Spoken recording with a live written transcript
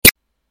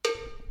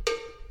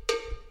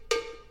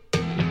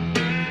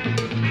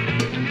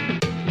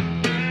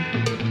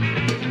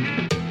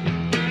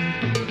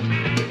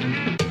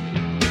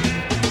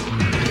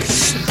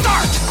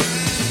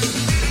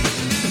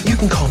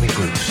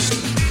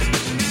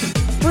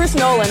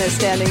Bruce Nolan is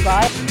standing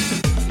by.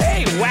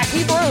 Hey,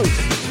 Wacky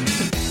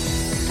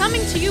Bruce!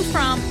 Coming to you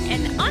from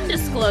an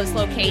undisclosed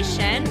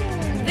location,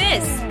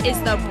 this is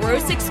the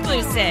Bruce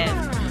Exclusive.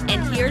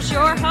 And here's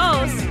your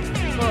host,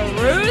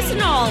 Bruce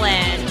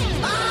Nolan.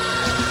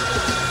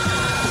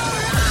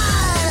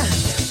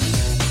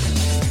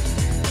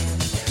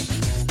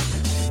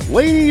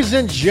 Ladies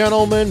and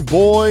gentlemen,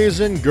 boys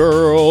and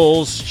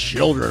girls,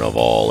 children of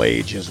all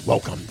ages,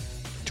 welcome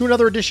to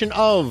another edition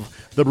of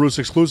the Bruce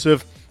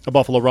Exclusive, a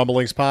Buffalo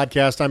Rumblings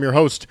podcast. I'm your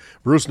host,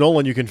 Bruce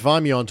Nolan. You can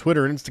find me on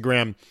Twitter and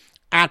Instagram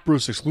at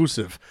Bruce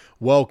Exclusive.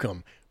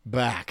 Welcome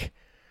back.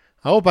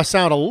 I hope I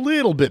sound a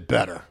little bit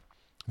better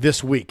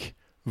this week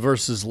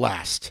versus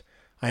last.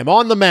 I am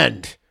on the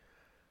mend.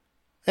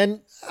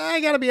 And I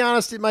gotta be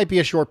honest, it might be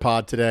a short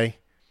pod today.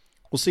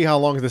 We'll see how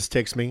long this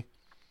takes me.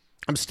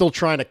 I'm still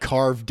trying to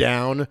carve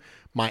down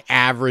my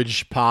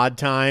average pod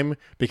time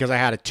because I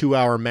had a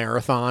 2-hour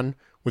marathon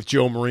with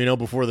Joe Marino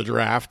before the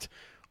draft.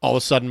 All of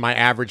a sudden, my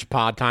average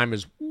pod time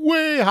is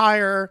way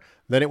higher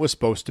than it was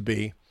supposed to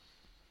be.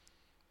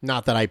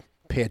 Not that I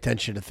pay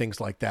attention to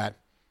things like that.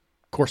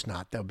 Of course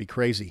not. That would be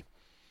crazy.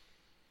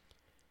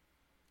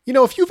 You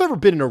know, if you've ever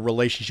been in a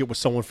relationship with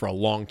someone for a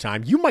long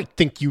time, you might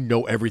think you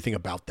know everything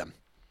about them.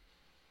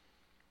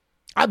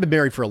 I've been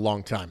married for a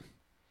long time.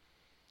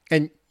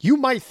 And you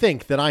might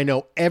think that I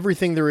know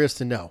everything there is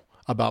to know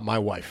about my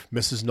wife,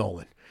 Mrs.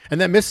 Nolan,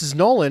 and that Mrs.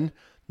 Nolan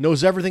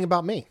knows everything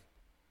about me.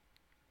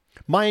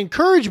 My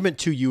encouragement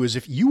to you is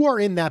if you are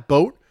in that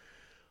boat,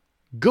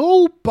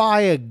 go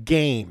buy a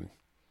game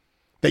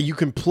that you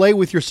can play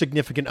with your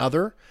significant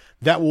other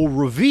that will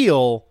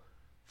reveal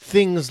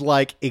things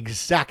like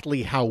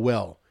exactly how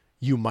well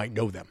you might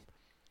know them.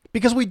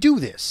 Because we do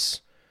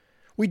this.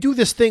 We do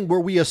this thing where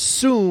we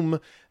assume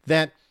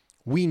that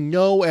we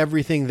know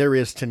everything there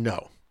is to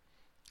know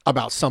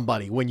about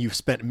somebody when you've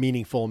spent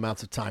meaningful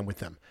amounts of time with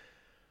them.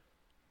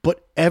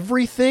 But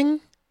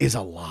everything is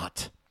a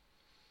lot.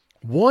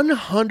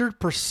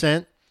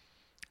 100%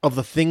 of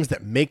the things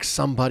that make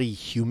somebody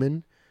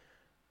human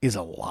is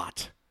a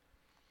lot.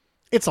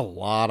 It's a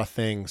lot of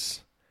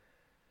things.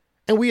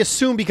 And we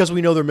assume because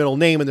we know their middle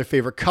name and their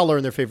favorite color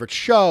and their favorite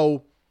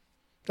show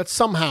that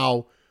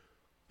somehow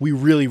we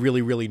really,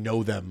 really, really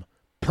know them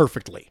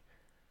perfectly.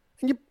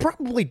 And you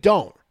probably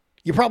don't.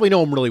 You probably know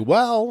them really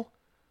well,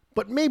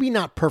 but maybe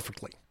not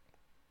perfectly.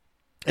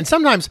 And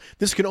sometimes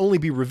this can only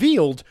be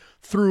revealed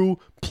through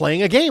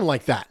playing a game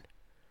like that.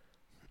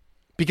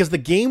 Because the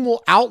game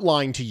will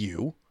outline to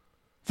you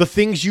the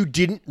things you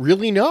didn't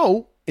really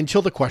know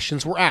until the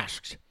questions were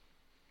asked.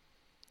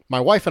 My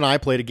wife and I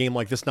played a game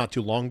like this not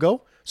too long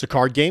ago. It's a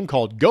card game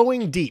called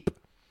Going Deep.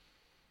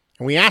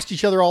 And we asked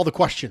each other all the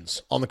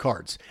questions on the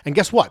cards. And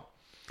guess what?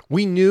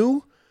 We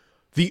knew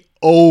the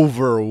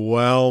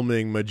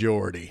overwhelming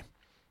majority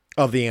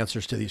of the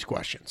answers to these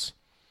questions.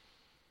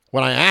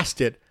 When I asked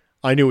it,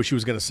 I knew what she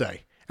was going to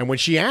say. And when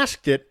she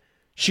asked it,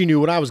 she knew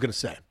what I was going to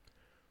say.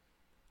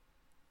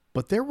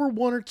 But there were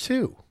one or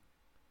two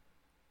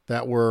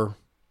that were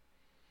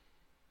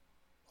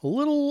a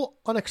little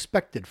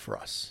unexpected for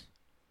us.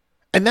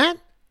 And that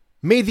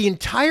made the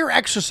entire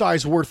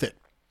exercise worth it.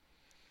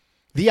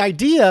 The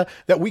idea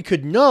that we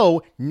could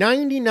know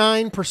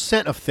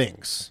 99% of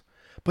things.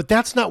 But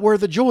that's not where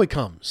the joy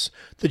comes.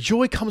 The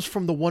joy comes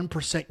from the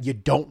 1% you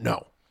don't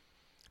know.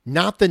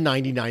 Not the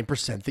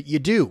 99% that you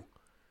do.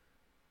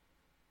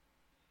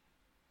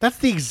 That's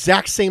the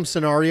exact same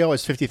scenario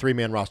as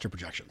 53-man roster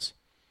projections.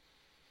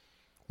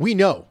 We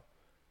know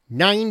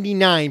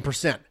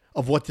 99%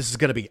 of what this is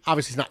going to be.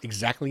 Obviously, it's not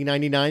exactly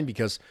 99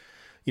 because,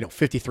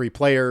 53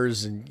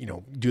 players and,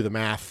 do the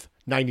math.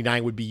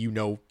 99 would be,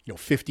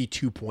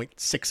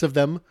 52.6 of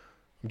them.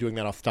 I'm doing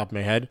that off the top of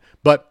my head.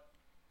 But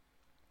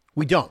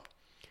we don't.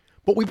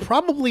 But we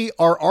probably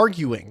are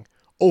arguing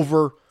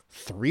over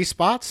 3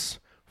 spots,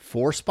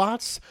 4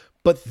 spots,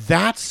 but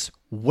that's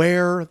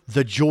where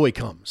the joy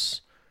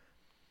comes.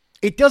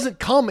 It doesn't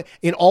come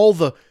in all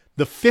the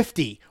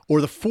 50 or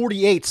the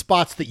 48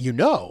 spots that you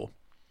know.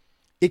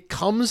 It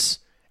comes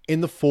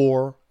in the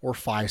 4 or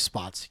 5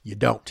 spots you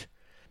don't.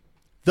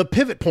 The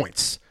pivot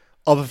points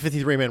of a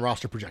 53-man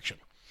roster projection.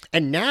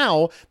 And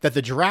now that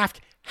the draft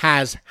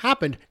has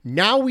happened,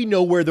 now we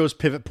know where those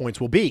pivot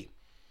points will be.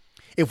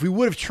 If we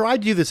would have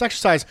tried to do this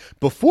exercise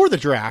before the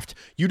draft,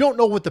 you don't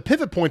know what the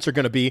pivot points are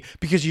going to be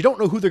because you don't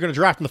know who they're going to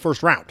draft in the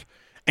first round.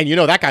 And you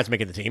know that guy's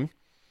making the team.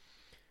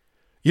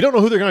 You don't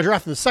know who they're going to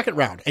draft in the second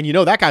round. And you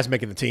know that guy's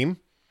making the team.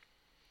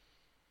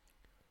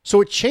 So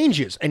it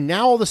changes. And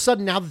now all of a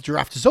sudden, now the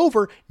draft is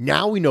over,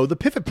 now we know the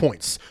pivot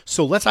points.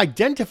 So let's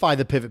identify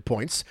the pivot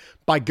points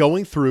by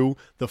going through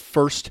the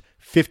first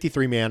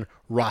 53-man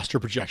roster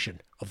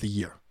projection of the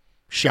year.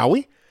 Shall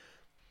we?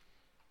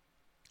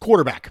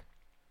 Quarterback.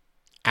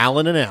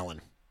 Allen &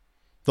 Allen,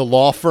 the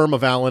law firm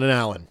of Allen &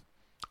 Allen.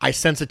 I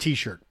sense a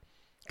t-shirt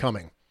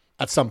coming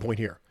at some point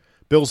here.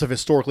 Bills have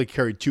historically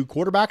carried 2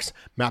 quarterbacks.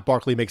 Matt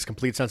Barkley makes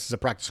complete sense as a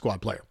practice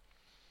squad player.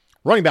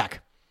 Running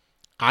back.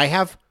 I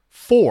have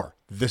 4.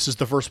 This is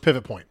the first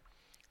pivot point.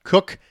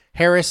 Cook,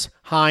 Harris,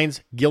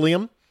 Hines,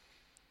 Gilliam.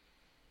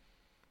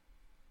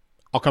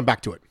 I'll come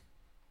back to it.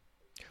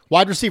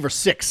 Wide receiver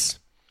 6.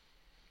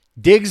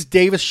 Diggs,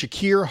 Davis,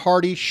 Shakir,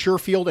 Hardy,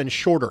 Sherfield, and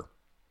Shorter.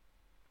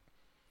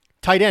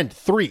 Tight end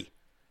 3.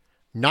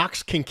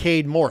 Knox,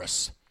 Kincaid,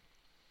 Morris.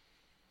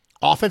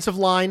 Offensive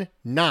line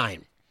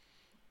 9.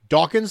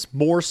 Dawkins,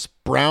 Morse,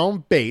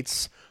 Brown,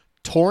 Bates,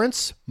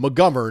 Torrance,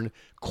 McGovern,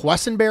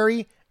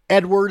 Quessenberry,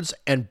 Edwards,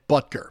 and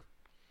Butker.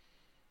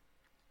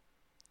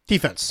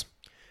 Defense.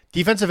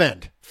 Defensive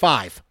end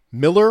 5.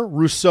 Miller,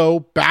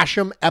 Rousseau,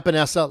 Basham,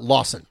 Epinesa,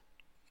 Lawson.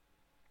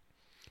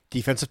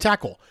 Defensive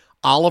tackle.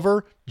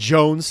 Oliver,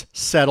 Jones,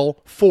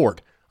 Settle,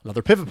 Ford.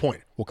 Another pivot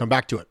point. We'll come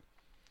back to it.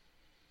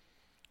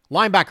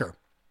 Linebacker.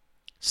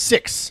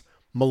 6.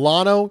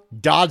 Milano,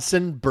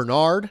 Dodson,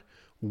 Bernard,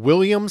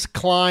 Williams,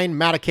 Klein,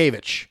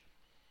 Matakevich.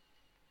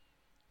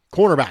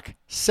 Cornerback.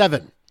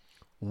 7.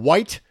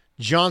 White,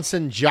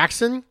 Johnson,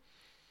 Jackson,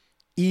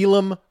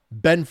 Elam,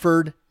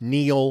 Benford,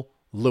 Neal,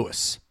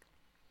 Lewis.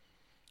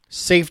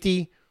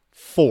 Safety.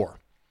 4.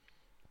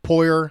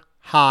 Poyer,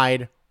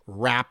 Hyde,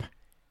 Rapp,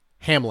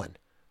 Hamlin.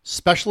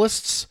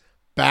 Specialists,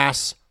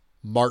 Bass,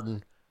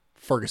 Martin,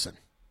 Ferguson.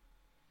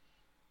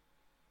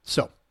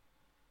 So,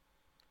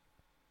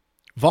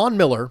 Von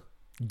Miller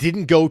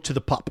didn't go to the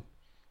pup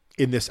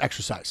in this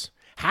exercise.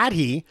 Had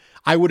he,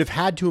 I would have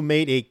had to have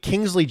made a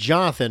Kingsley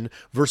Jonathan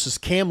versus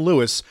Cam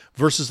Lewis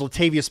versus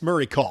Latavius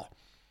Murray call.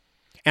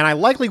 And I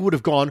likely would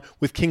have gone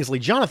with Kingsley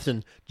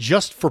Jonathan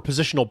just for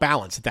positional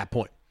balance at that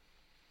point.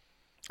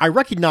 I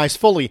recognize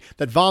fully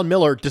that Von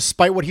Miller,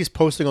 despite what he's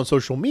posting on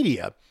social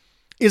media,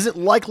 isn't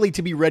likely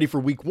to be ready for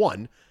week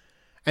 1,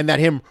 and that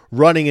him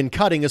running and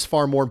cutting is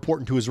far more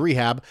important to his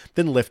rehab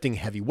than lifting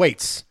heavy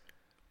weights.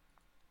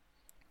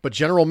 But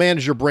general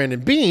manager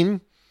Brandon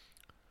Beane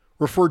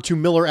referred to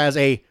Miller as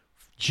a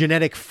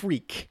genetic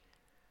freak,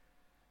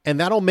 and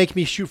that'll make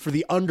me shoot for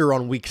the under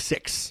on week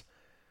 6,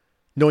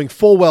 knowing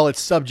full well it's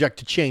subject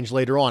to change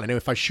later on. And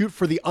if I shoot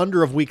for the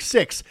under of week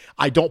 6,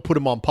 I don't put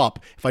him on pup.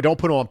 If I don't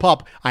put him on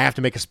pup, I have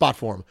to make a spot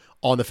for him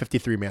on the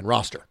 53-man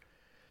roster.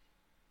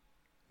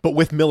 But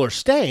with Miller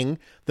staying,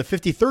 the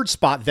 53rd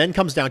spot then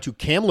comes down to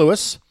Cam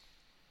Lewis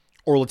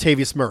or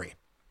Latavius Murray.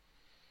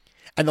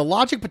 And the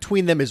logic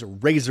between them is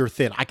razor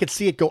thin. I could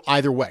see it go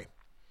either way.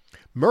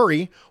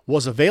 Murray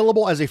was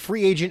available as a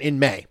free agent in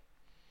May.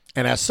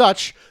 And as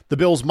such, the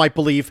Bills might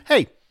believe,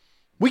 hey,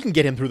 we can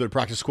get him through their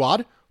practice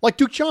squad like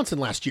Duke Johnson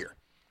last year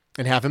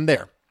and have him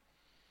there.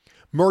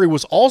 Murray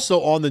was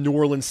also on the New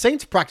Orleans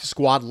Saints practice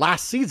squad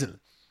last season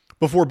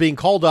before being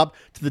called up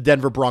to the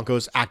Denver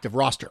Broncos active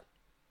roster.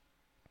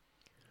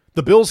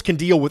 The Bills can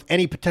deal with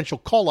any potential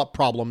call-up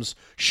problems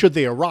should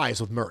they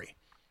arise with Murray.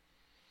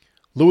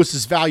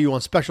 Lewis's value on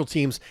special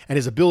teams and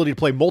his ability to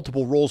play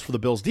multiple roles for the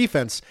Bills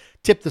defense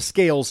tipped the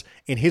scales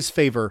in his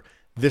favor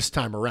this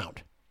time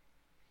around.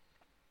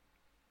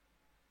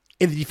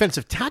 In the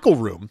defensive tackle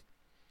room,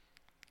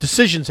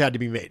 decisions had to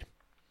be made.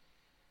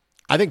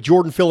 I think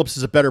Jordan Phillips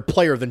is a better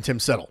player than Tim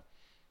Settle.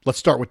 Let's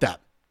start with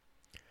that.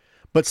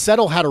 But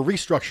Settle had a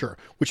restructure,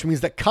 which means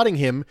that cutting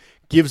him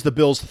gives the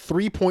Bills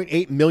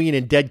 $3.8 million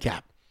in dead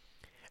cap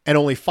and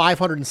only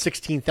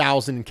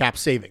 $516,000 in cap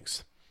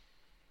savings.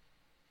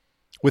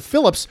 With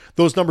Phillips,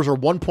 those numbers are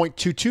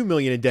 $1.22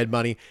 million in dead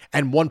money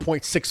and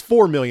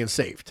 $1.64 million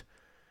saved.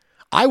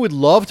 I would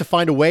love to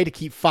find a way to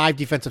keep 5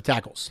 defensive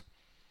tackles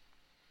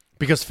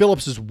because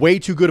Phillips is way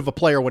too good of a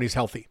player when he's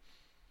healthy.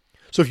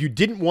 So if you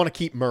didn't want to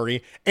keep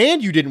Murray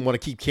and you didn't want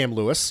to keep Cam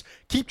Lewis,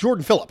 keep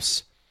Jordan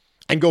Phillips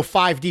and go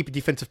 5 deep at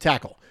defensive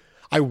tackle.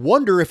 I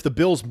wonder if the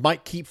Bills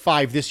might keep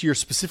 5 this year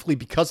specifically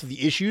because of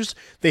the issues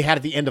they had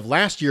at the end of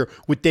last year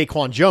with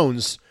Daquan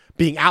Jones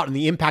being out and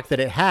the impact that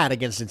it had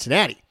against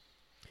Cincinnati.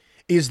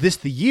 Is this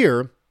the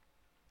year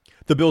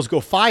the Bills go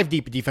 5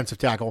 deep at defensive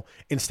tackle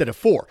instead of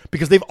 4?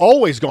 Because they've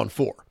always gone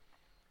 4.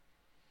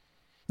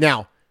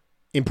 Now,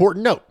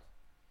 important note,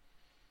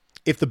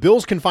 if the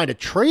Bills can find a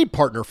trade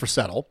partner for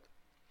Settle,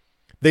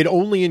 they'd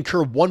only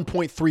incur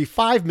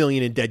 $1.35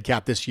 million in dead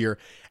cap this year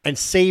and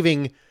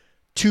saving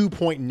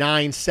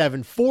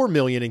 $2.974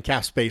 million in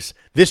cap space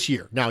this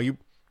year. Now, you're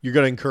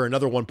going to incur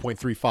another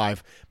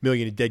 $1.35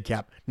 million in dead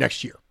cap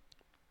next year.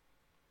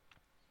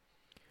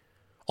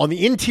 On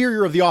the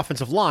interior of the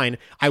offensive line,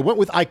 I went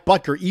with Ike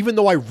Butker, even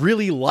though I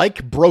really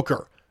like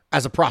Broker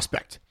as a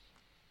prospect.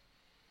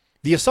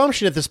 The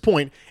assumption at this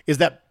point is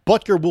that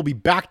Butker will be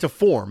back to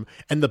form,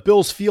 and the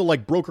Bills feel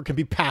like Broker can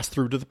be passed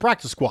through to the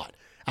practice squad.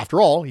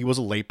 After all, he was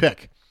a late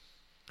pick.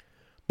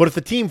 But if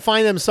the team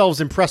find themselves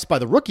impressed by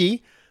the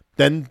rookie,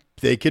 then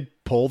they could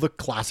pull the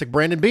classic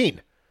Brandon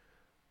Beane.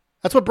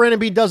 That's what Brandon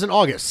Beane does in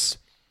August.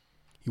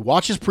 He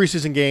watches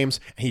preseason games,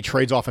 and he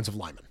trades offensive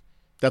linemen.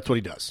 That's what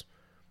he does.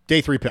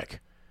 Day 3 pick.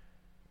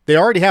 They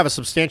already have a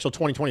substantial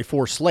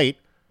 2024 slate.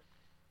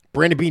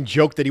 Brandon Beane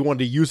joked that he wanted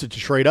to use it to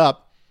trade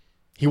up.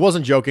 He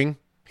wasn't joking.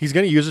 He's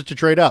going to use it to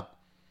trade up.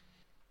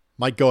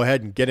 Might go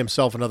ahead and get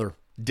himself another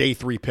day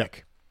 3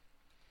 pick.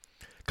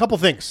 Couple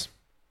things.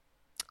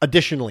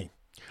 Additionally,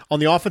 on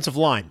the offensive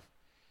line,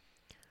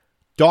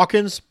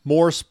 Dawkins,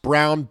 Morse,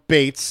 Brown,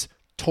 Bates,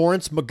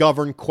 Torrance,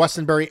 McGovern,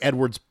 Quessenberry,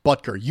 Edwards,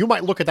 Butker. You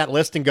might look at that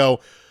list and go,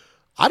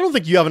 I don't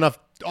think you have enough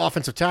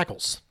offensive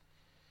tackles.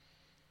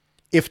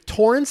 If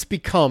Torrance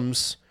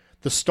becomes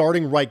the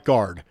starting right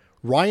guard,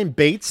 Ryan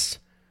Bates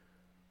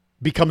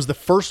becomes the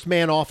first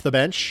man off the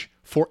bench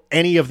for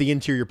any of the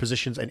interior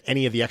positions and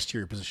any of the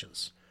exterior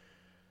positions.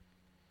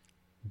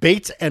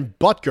 Bates and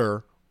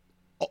Butker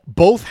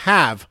both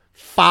have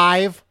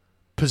 5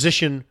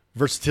 position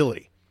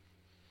versatility,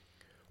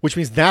 which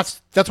means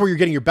that's where you're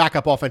getting your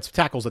backup offensive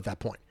tackles at that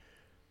point.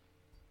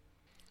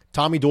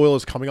 Tommy Doyle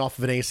is coming off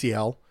of an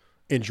ACL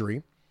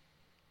injury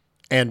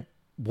and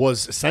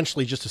was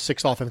essentially just a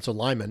 6th offensive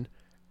lineman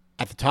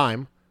at the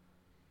time.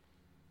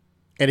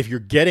 And if you're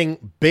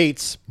getting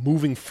Bates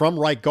moving from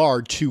right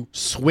guard to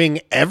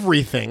swing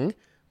everything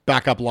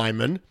backup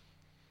lineman,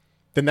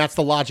 then that's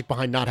the logic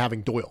behind not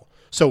having Doyle.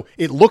 So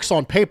it looks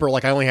on paper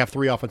like I only have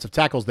 3 offensive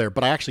tackles there,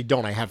 but I actually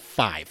don't. I have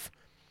 5.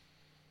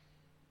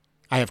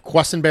 I have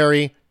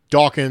Quessenberry,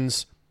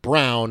 Dawkins,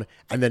 Brown,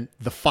 and then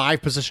the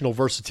 5 positional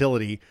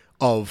versatility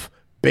of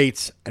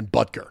Bates and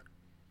Butker.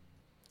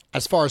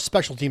 As far as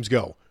special teams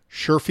go,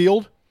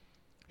 Sherfield,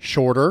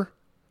 Shorter,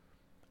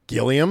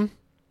 Gilliam,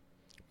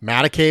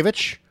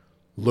 Matakevich,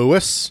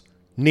 Lewis,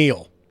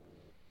 Neal.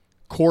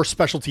 Core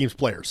special teams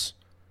players.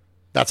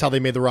 That's how they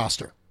made the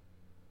roster.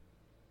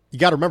 You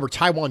got to remember,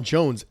 Taiwan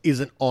Jones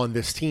isn't on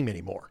this team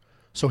anymore.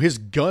 So his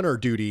gunner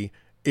duty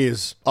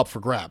is up for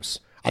grabs.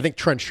 I think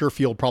Trent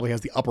Sherfield probably has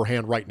the upper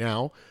hand right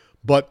now,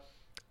 but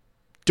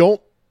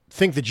don't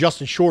think that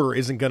Justin Shorter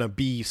isn't going to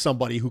be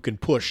somebody who can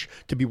push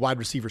to be wide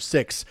receiver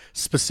 6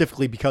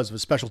 specifically because of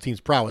his special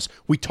teams prowess.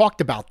 We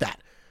talked about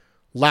that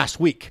last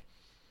week.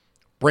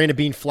 Brandon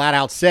Beane flat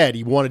out said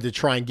he wanted to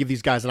try and give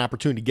these guys an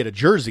opportunity to get a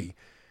jersey,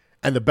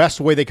 and the best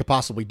way they could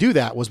possibly do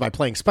that was by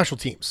playing special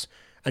teams,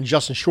 and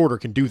Justin Shorter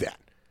can do that.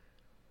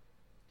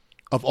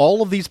 Of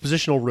all of these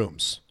positional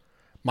rooms,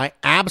 my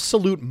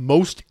absolute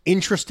most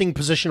interesting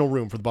positional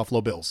room for the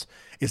Buffalo Bills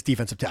is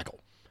defensive tackle,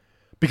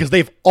 because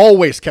they've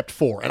always kept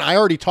 4. And I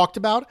already talked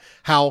about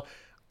how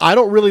I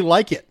don't really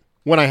like it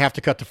when I have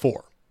to cut to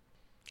 4.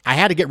 I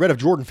had to get rid of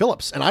Jordan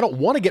Phillips, and I don't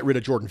want to get rid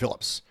of Jordan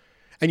Phillips.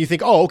 And you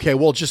think, oh, okay,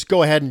 well, just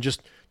go ahead and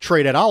just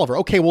trade Ed Oliver.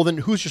 Okay, well, then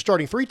who's your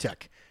starting 3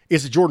 tech?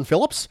 Is it Jordan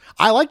Phillips?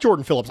 I like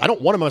Jordan Phillips. I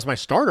don't want him as my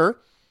starter.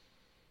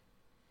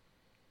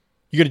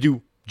 You going to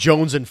do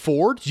Jones and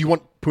Ford? Do you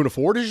want Poona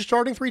Ford as your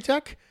starting 3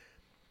 tech?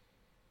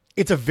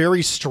 It's a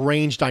very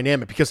strange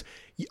dynamic because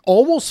it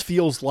almost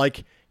feels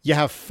like you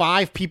have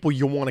 5 people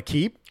you want to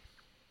keep,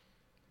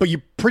 but you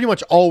pretty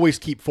much always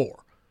keep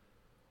 4.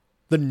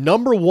 The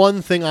number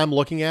one thing I'm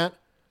looking at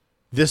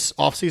this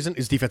offseason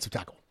is defensive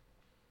tackle.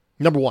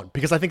 Number one,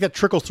 because I think that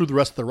trickles through the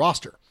rest of the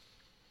roster.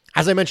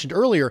 As I mentioned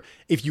earlier,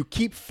 if you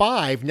keep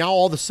 5, now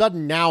all of a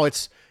sudden, now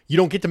it's you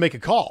don't get to make a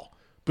call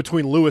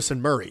between Lewis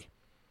and Murray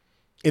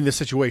in this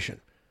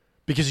situation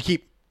because you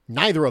keep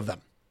neither of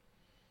them.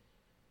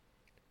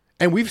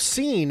 And we've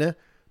seen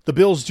the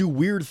Bills do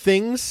weird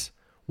things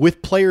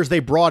with players they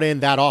brought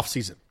in that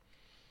offseason.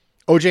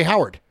 O.J.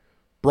 Howard,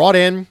 brought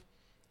in,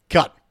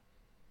 cut,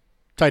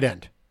 tight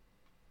end.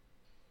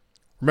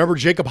 Remember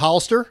Jacob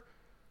Hollister?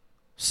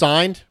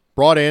 Signed,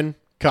 brought in,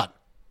 cut.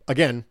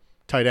 Again,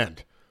 tight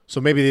end.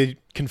 So maybe they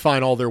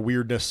confine all their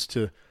weirdness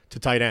to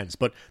tight ends.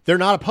 But they're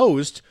not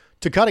opposed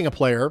to cutting a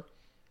player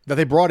that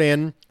they brought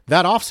in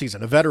that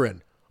offseason, a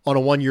veteran, on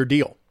a 1-year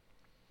deal.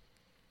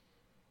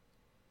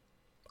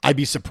 I'd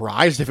be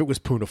surprised if it was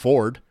Poona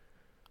Ford,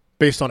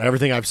 based on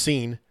everything I've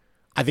seen.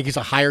 I think he's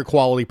a higher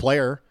quality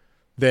player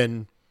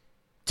than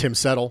Tim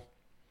Settle.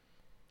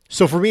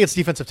 So for me, it's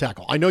defensive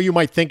tackle. I know you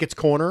might think it's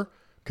corner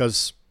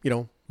because,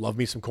 love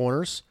me some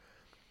corners.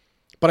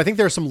 But I think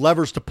there are some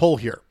levers to pull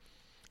here.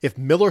 If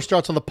Miller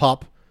starts on the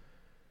pup,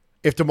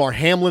 if DeMar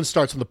Hamlin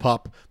starts on the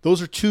pup,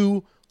 those are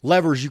 2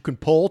 levers you can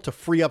pull to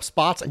free up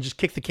spots and just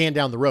kick the can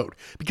down the road.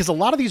 Because a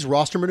lot of these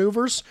roster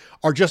maneuvers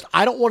are just,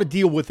 I don't want to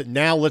deal with it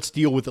now, let's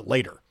deal with it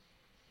later.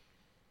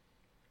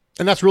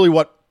 And that's really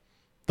what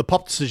the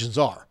pup decisions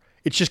are.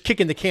 It's just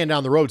kicking the can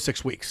down the road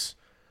 6 weeks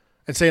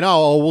and saying,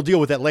 oh, we'll deal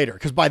with that later.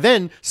 Because by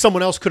then,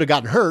 someone else could have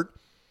gotten hurt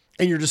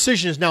and your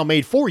decision is now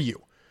made for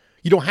you.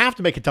 You don't have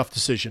to make a tough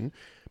decision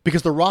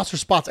because the roster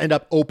spots end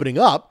up opening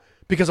up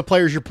because of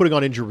players you're putting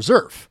on injured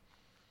reserve.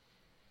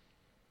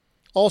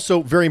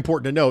 Also, very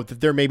important to note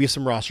that there may be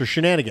some roster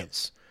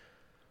shenanigans.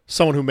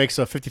 Someone who makes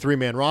a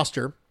 53-man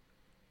roster,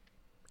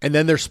 and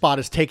then their spot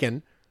is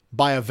taken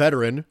by a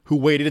veteran who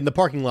waited in the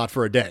parking lot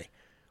for a day.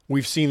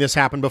 We've seen this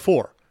happen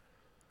before.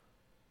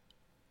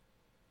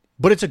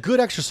 But it's a good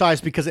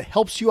exercise because it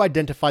helps you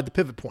identify the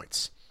pivot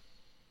points.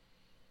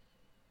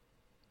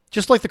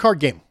 Just like the card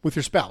game with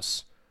your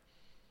spouse.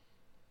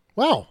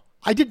 Wow,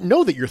 I didn't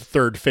know that your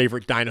 3rd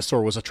favorite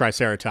dinosaur was a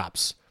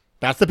Triceratops.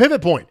 That's the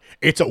pivot point.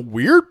 It's a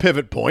weird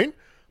pivot point,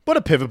 but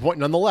a pivot point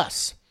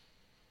nonetheless.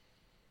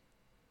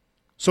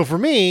 So for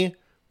me,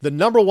 the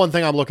number one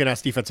thing I'm looking at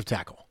is defensive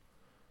tackle.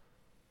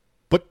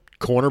 But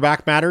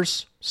cornerback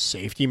matters,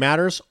 safety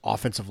matters,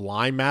 offensive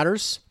line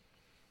matters,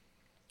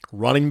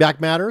 running back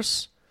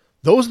matters.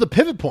 Those are the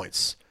pivot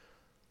points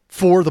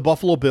for the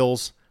Buffalo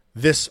Bills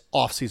this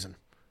offseason.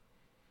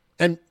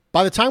 And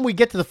by the time we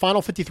get to the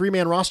final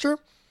 53-man roster,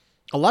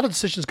 A lot of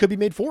decisions could be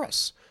made for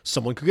us.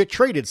 Someone could get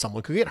traded.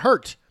 Someone could get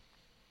hurt.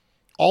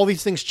 All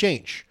these things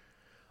change.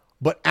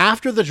 But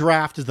after the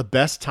draft is the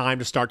best time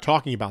to start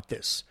talking about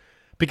this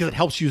because it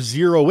helps you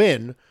zero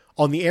in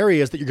on the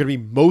areas that you're going to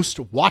be most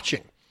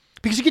watching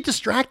because you get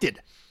distracted.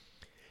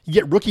 You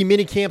get rookie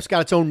mini camps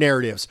got its own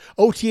narratives.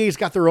 OTA's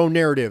got their own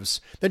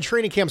narratives. Then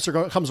training camps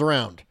comes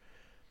around.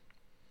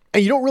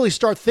 And you don't really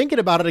start thinking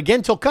about it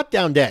again till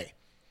cutdown day.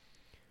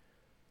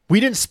 We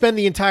didn't spend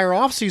the entire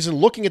offseason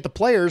looking at the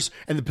players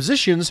and the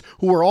positions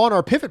who were on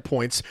our pivot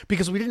points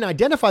because we didn't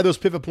identify those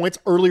pivot points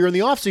earlier in the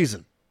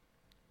offseason.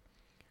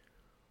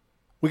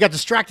 We got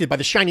distracted by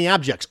the shiny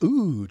objects.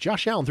 Ooh,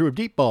 Josh Allen threw a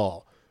deep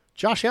ball.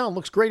 Josh Allen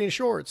looks great in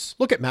shorts.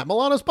 Look at Matt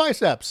Milano's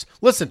biceps.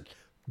 Listen,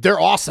 they're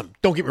awesome.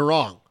 Don't get me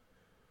wrong.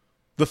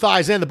 The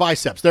thighs and the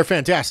biceps, they're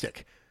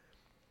fantastic.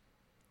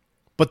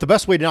 But the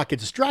best way to not get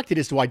distracted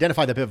is to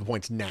identify the pivot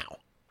points now.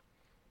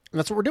 And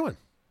that's what we're doing.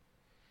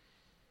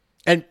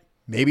 And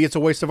maybe it's a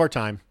waste of our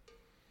time.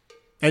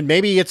 And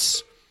maybe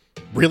it's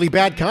really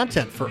bad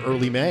content for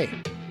early May.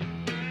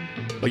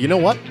 But you know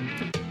what?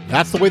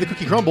 That's the way the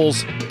cookie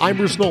crumbles. I'm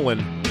Bruce Nolan,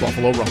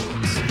 Buffalo Rumble.